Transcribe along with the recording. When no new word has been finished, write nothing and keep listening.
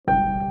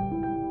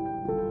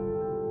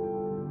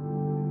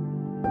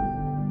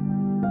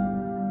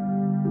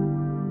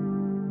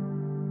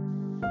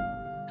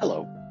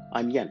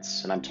I'm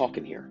Jens, and I'm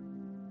talking here.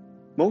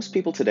 Most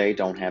people today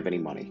don't have any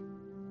money.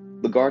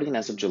 The Guardian,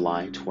 as of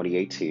July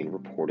 2018,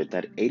 reported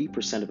that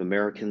 80% of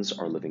Americans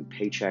are living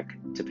paycheck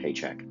to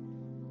paycheck.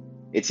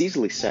 It's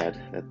easily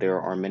said that there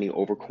are many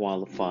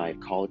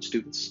overqualified college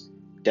students,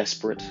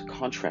 desperate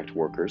contract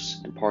workers,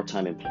 and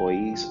part-time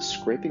employees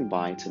scraping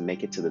by to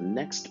make it to the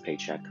next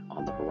paycheck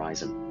on the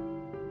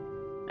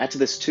horizon. Add to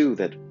this too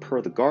that,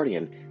 per The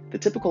Guardian, the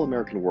typical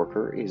American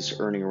worker is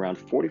earning around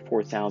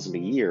 $44,000 a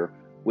year,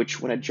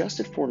 which, when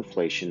adjusted for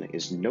inflation,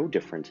 is no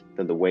different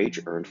than the wage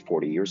earned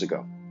 40 years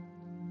ago.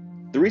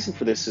 The reason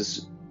for this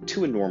is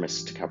too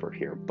enormous to cover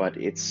here, but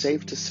it's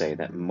safe to say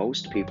that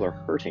most people are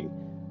hurting,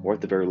 or at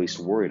the very least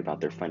worried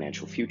about their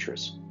financial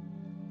futures.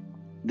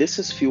 This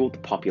has fueled the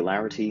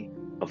popularity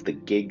of the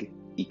gig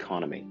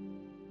economy.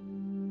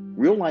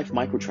 Real-life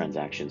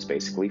microtransactions,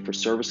 basically, for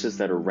services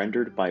that are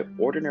rendered by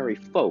ordinary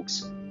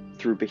folks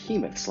through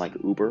behemoths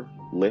like Uber,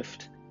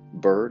 Lyft,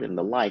 Bird, and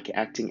the like,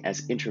 acting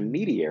as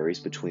intermediaries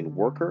between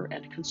worker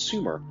and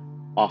consumer,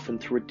 often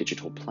through a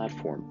digital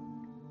platform.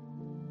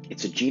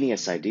 It's a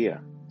genius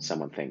idea,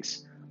 someone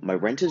thinks. My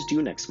rent is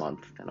due next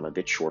month, and I'm a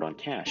bit short on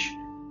cash.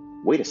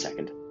 Wait a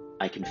second,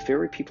 I can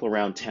ferry people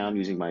around town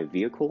using my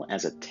vehicle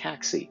as a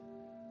taxi.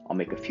 I'll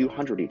make a few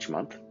hundred each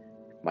month.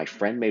 My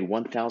friend made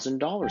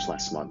 $1,000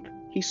 last month.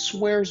 He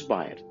swears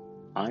by it.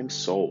 I'm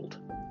sold.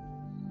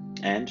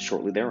 And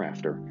shortly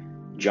thereafter,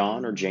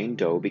 John or Jane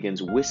Doe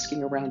begins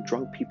whisking around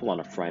drunk people on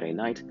a Friday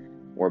night,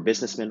 or a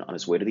businessman on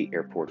his way to the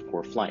airport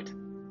for a flight.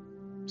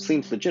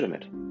 Seems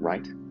legitimate,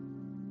 right?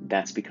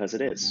 That's because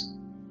it is.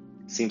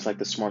 Seems like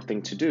the smart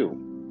thing to do,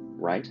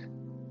 right?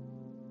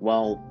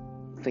 Well,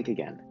 think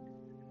again.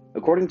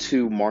 According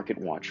to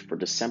MarketWatch for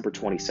December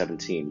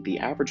 2017, the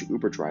average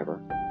Uber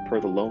driver, per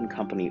the loan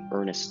company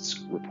Earnest's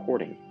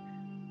reporting,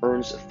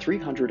 earns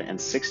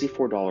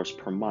 $364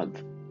 per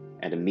month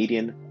and a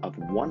median of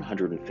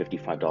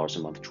 $155 a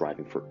month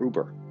driving for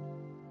Uber.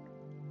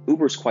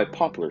 Uber is quite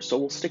popular, so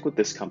we'll stick with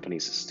this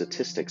company's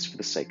statistics for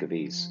the sake of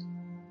ease.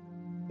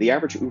 The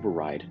average Uber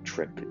ride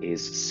trip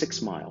is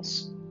 6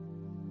 miles.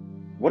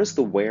 What is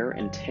the wear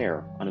and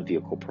tear on a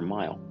vehicle per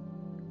mile?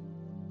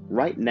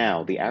 Right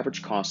now, the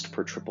average cost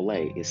per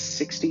AAA is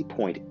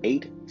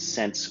 60.8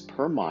 cents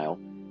per mile,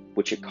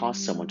 which it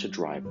costs someone to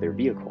drive their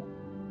vehicle.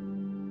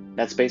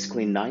 That's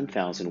basically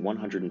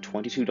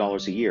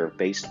 $9,122 a year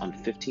based on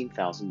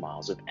 15,000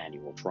 miles of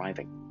annual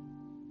driving.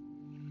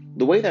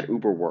 The way that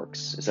Uber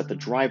works is that the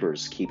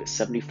drivers keep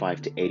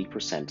 75 to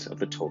 80% of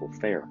the total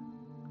fare.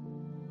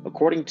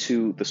 According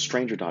to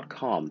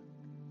TheStranger.com,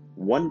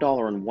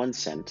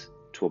 $1.01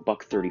 to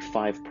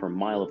 $1.35 per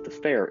mile of the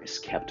fare is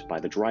kept by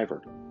the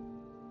driver.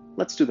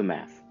 Let's do the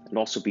math, and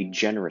also be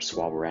generous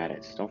while we're at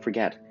it. Don't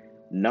forget,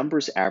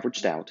 numbers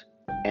averaged out,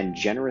 and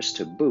generous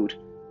to boot,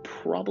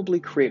 probably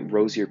create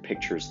rosier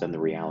pictures than the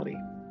reality.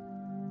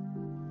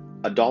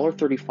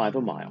 $1.35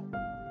 a mile.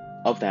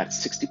 Of that,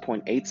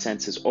 60.8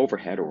 cents is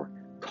overhead, or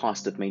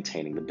cost of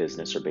maintaining the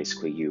business, or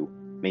basically you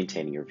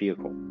maintaining your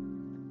vehicle.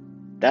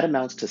 That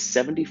amounts to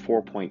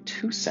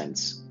 74.2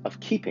 cents of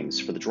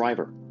keepings for the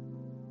driver.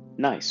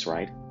 Nice,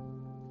 right?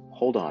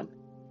 Hold on.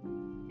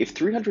 If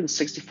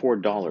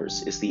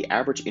 $364 is the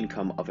average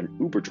income of an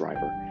Uber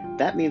driver,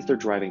 that means they're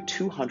driving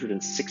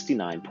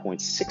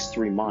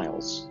 269.63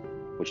 miles,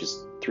 which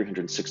is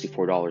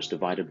 $364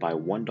 divided by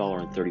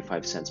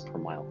 $1.35 per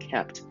mile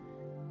kept,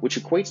 which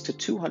equates to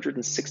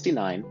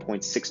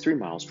 269.63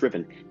 miles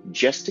driven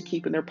just to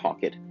keep in their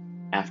pocket,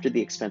 after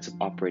the expense of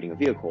operating a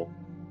vehicle,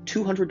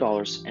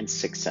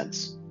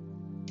 $200.06.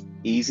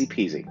 Easy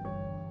peasy.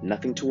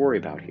 Nothing to worry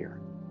about here.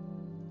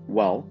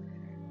 Well,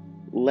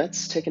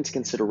 let's take into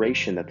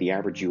consideration that the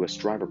average US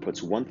driver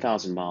puts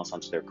 1,000 miles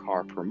onto their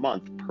car per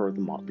month per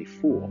The Motley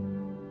Fool.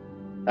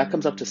 That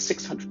comes up to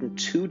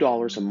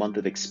 $602 a month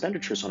of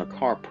expenditures on a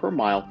car per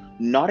mile,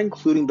 not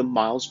including the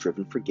miles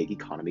driven for gig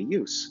economy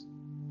use.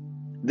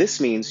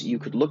 This means you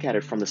could look at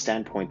it from the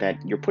standpoint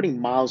that you're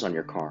putting miles on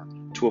your car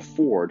to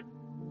afford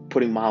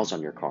putting miles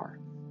on your car.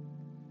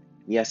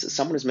 Yes,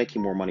 someone is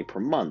making more money per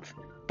month,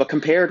 but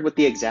compared with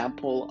the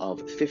example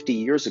of 50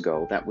 years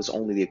ago, that was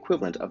only the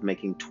equivalent of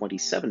making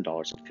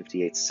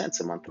 $27.58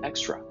 a month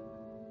extra.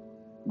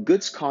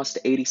 Goods cost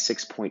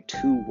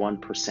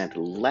 86.21%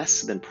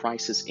 less than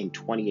prices in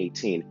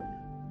 2018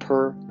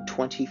 per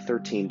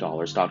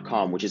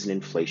 2013dollars.com, which is an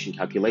inflation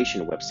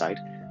calculation website,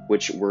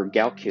 which we're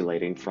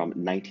calculating from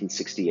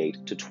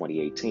 1968 to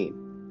 2018.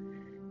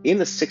 In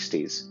the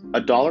 60s,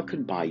 a dollar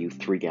could buy you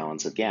 3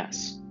 gallons of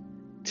gas.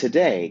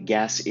 Today,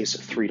 gas is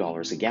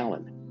 $3 a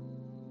gallon.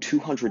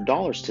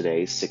 $200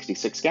 today is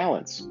 66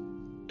 gallons.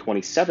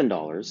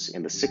 $27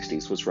 in the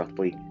 60s was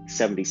roughly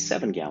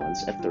 77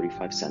 gallons at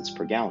 35 cents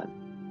per gallon.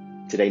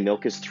 Today,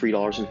 milk is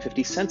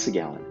 $3.50 a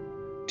gallon.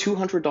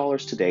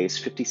 $200 today is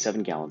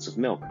 57 gallons of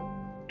milk.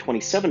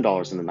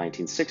 $27 in the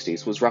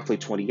 1960s was roughly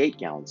 28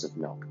 gallons of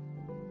milk.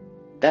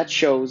 That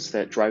shows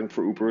that driving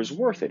for Uber is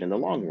worth it in the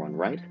long run,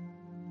 right?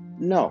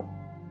 No.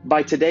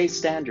 By today's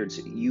standards,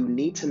 you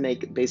need to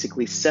make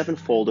basically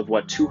sevenfold of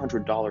what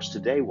 $200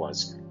 today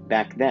was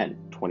back then,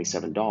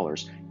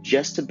 $27,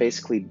 just to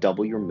basically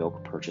double your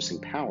milk purchasing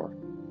power.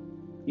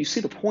 You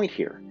see the point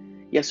here.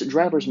 Yes,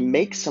 drivers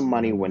make some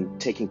money when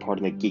taking part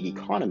in the gig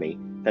economy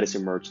that has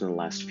emerged in the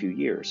last few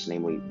years,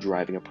 namely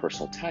driving a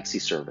personal taxi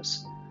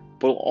service.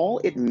 But all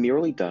it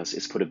merely does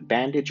is put a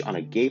bandage on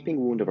a gaping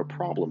wound of a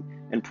problem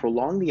and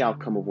prolong the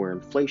outcome of where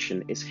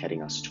inflation is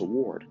heading us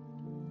toward.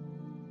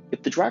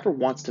 If the driver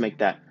wants to make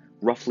that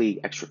roughly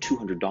extra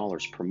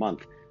 $200 per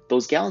month,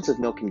 those gallons of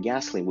milk and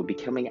gasoline would be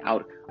coming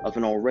out of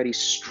an already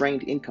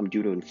strained income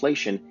due to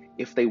inflation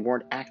if they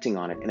weren't acting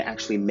on it and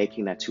actually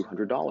making that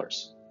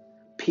 $200.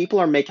 People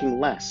are making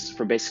less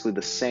for basically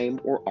the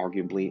same or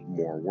arguably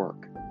more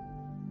work.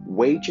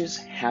 Wages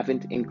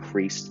haven't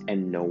increased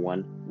and no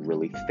one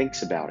really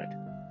thinks about it.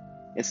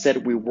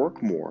 Instead, we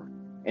work more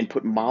and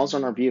put miles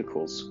on our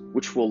vehicles,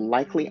 which will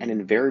likely and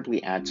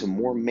invariably add to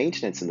more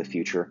maintenance in the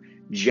future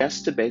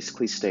just to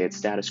basically stay at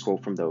status quo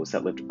from those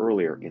that lived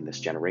earlier in this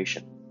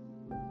generation.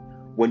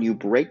 When you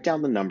break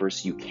down the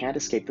numbers, you can't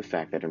escape the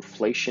fact that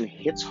inflation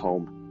hits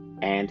home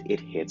and it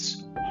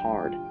hits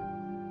hard.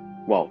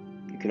 Well,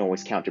 you can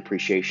always count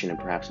depreciation and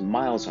perhaps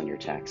miles on your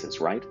taxes,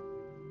 right?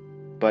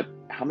 But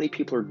how many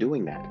people are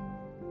doing that?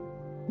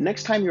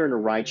 Next time you're in a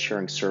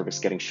ride-sharing service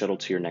getting shuttled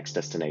to your next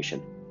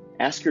destination,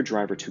 ask your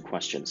driver 2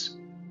 questions.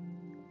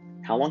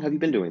 How long have you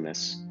been doing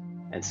this?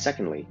 And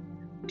secondly,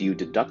 do you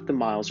deduct the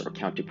miles or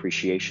count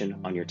depreciation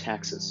on your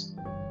taxes?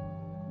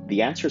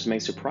 The answers may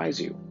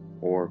surprise you,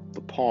 or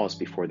the pause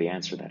before the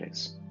answer, that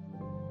is.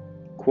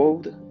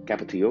 Quod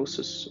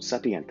capitiosus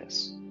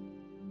sapientes.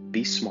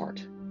 Be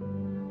smart.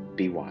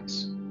 Be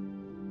wise.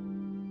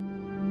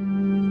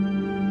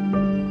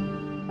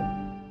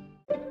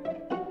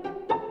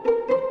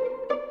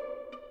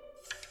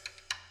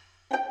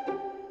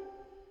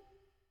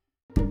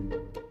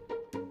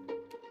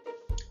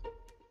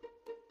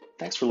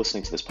 Thanks for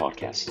listening to this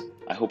podcast.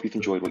 I hope you've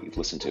enjoyed what you've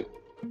listened to.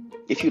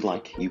 If you'd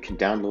like, you can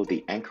download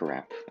the Anchor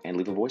app and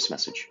leave a voice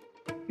message.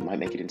 You might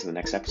make it into the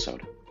next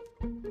episode.